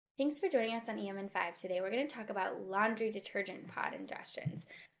Thanks for joining us on EM5. Today we're going to talk about laundry detergent pod ingestions.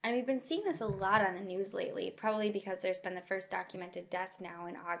 And we've been seeing this a lot on the news lately, probably because there's been the first documented death now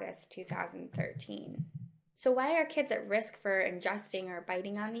in August 2013. So why are kids at risk for ingesting or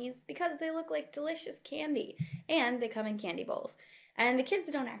biting on these? Because they look like delicious candy, and they come in candy bowls. And the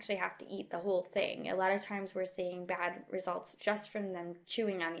kids don't actually have to eat the whole thing. A lot of times we're seeing bad results just from them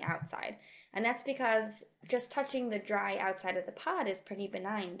chewing on the outside. And that's because just touching the dry outside of the pod is pretty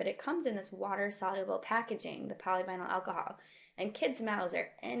benign, but it comes in this water-soluble packaging, the polyvinyl alcohol. And kids' mouths are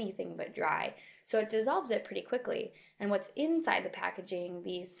anything but dry, so it dissolves it pretty quickly. And what's inside the packaging,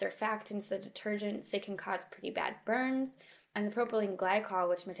 these surfactants, the detergents, they can cause pretty bad burns. And the propylene glycol,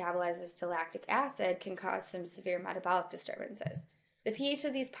 which metabolizes to lactic acid, can cause some severe metabolic disturbances. The pH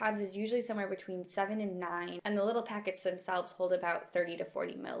of these pods is usually somewhere between 7 and 9, and the little packets themselves hold about 30 to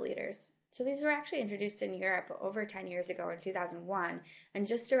 40 milliliters. So these were actually introduced in Europe over 10 years ago in 2001 and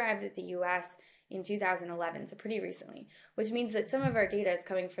just arrived at the US in 2011, so pretty recently, which means that some of our data is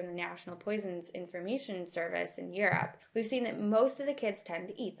coming from the National Poisons Information Service in Europe. We've seen that most of the kids tend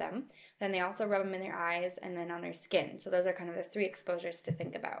to eat them, then they also rub them in their eyes and then on their skin. So those are kind of the three exposures to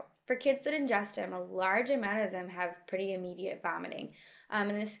think about. For kids that ingest them, a large amount of them have pretty immediate vomiting.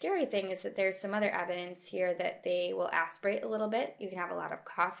 And the scary thing is that there's some other evidence here that they will aspirate a little bit. You can have a lot of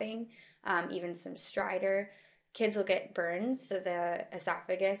coughing, even some stridor. Kids will get burns, so the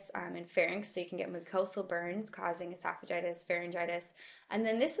esophagus and pharynx, so you can get mucosal burns causing esophagitis, pharyngitis. And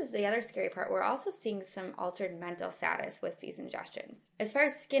then this is the other scary part. We're also seeing some altered mental status with these ingestions. As far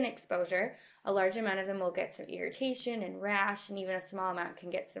as skin exposure, a large amount of them will get some irritation and rash, and even a small amount can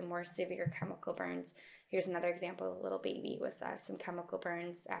get some more severe chemical burns. Here's another example of a little baby with some chemical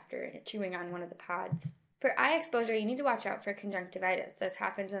burns after chewing on one of the pods. For eye exposure, you need to watch out for conjunctivitis. This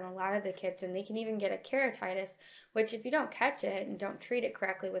happens in a lot of the kids, and they can even get a keratitis, which if you don't catch it and don't treat it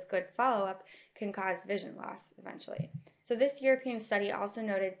correctly with good follow-up, can cause vision loss eventually. So this European study also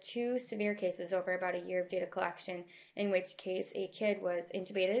noted 2 severe cases over about a year of data collection, in which case a kid was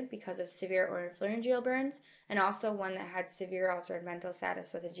intubated because of severe oropharyngeal burns, and also one that had severe altered mental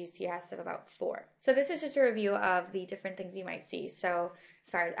status with a GCS of about 4. So this is just a review of the different things you might see. So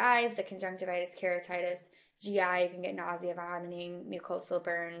as far as eyes, the conjunctivitis, keratitis, GI, you can get nausea, vomiting, mucosal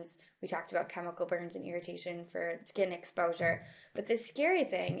burns. We talked about chemical burns and irritation for skin exposure. But the scary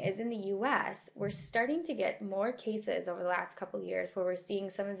thing is in the US, we're starting to get more cases over the last couple of years where we're seeing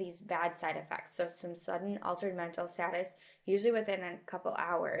some of these bad side effects. So some sudden altered mental status, usually within a couple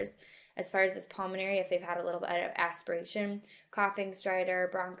hours. As far as this pulmonary, if they've had a little bit of aspiration, coughing, stridor,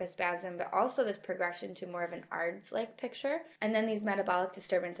 bronchospasm, but also this progression to more of an ARDS-like picture, and then these metabolic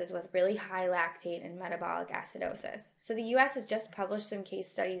disturbances with really high lactate and metabolic acidosis. So the US has just published some case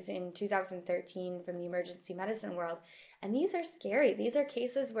studies in 2013 from the emergency medicine world, and these are scary. These are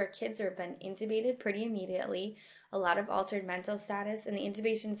cases where kids have been intubated pretty immediately, a lot of altered mental status, and the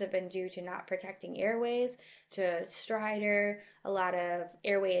intubations have been due to not protecting airways, to stridor, a lot of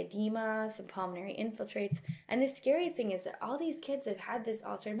airway edema, some pulmonary infiltrates. And the scary thing is that all these kids have had this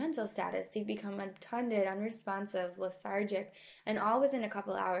altered mental status. They've become untended, unresponsive, lethargic, and all within a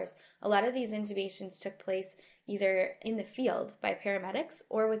couple hours. A lot of these intubations took place either in the field by paramedics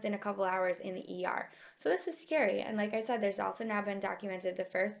or within a couple hours in the ER. So this is scary. And like I said, there's also now been documented the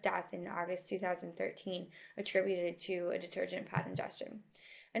first death in August 2013 attributed to a detergent pod ingestion.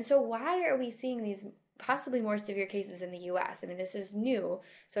 And so why are we seeing these possibly more severe cases in the US? I mean, this is new,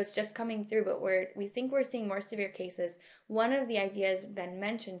 so it's just coming through, but we think we're seeing more severe cases. One of the ideas been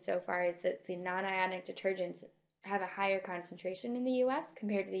mentioned so far is that the non-ionic detergents have a higher concentration in the US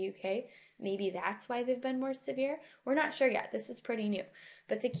compared to the UK. Maybe that's why they've been more severe. We're not sure yet. This is pretty new.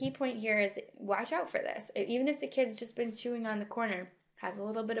 But the key point here is watch out for this. Even if the kid's just been chewing on the corner, has a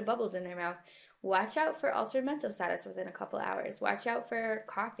little bit of bubbles in their mouth, watch out for altered mental status within a couple hours. Watch out for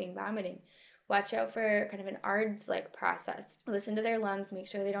coughing, vomiting. Watch out for kind of an ARDS-like process. Listen to their lungs, make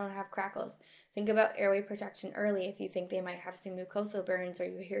sure they don't have crackles. Think about airway protection early if you think they might have some mucosal burns or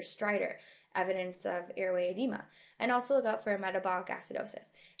you hear stridor, evidence of airway edema. And also look out for a metabolic acidosis.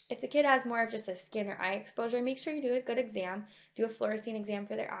 If the kid has more of just a skin or eye exposure, make sure you do a good exam. Do a fluorescein exam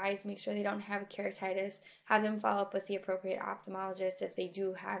for their eyes. Make sure they don't have keratitis. Have them follow up with the appropriate ophthalmologist if they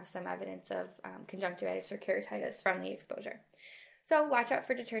do have some evidence of conjunctivitis or keratitis from the exposure. So watch out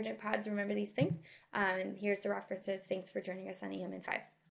for detergent pods. Remember these things. And here's the references. Thanks for joining us on EM in 5.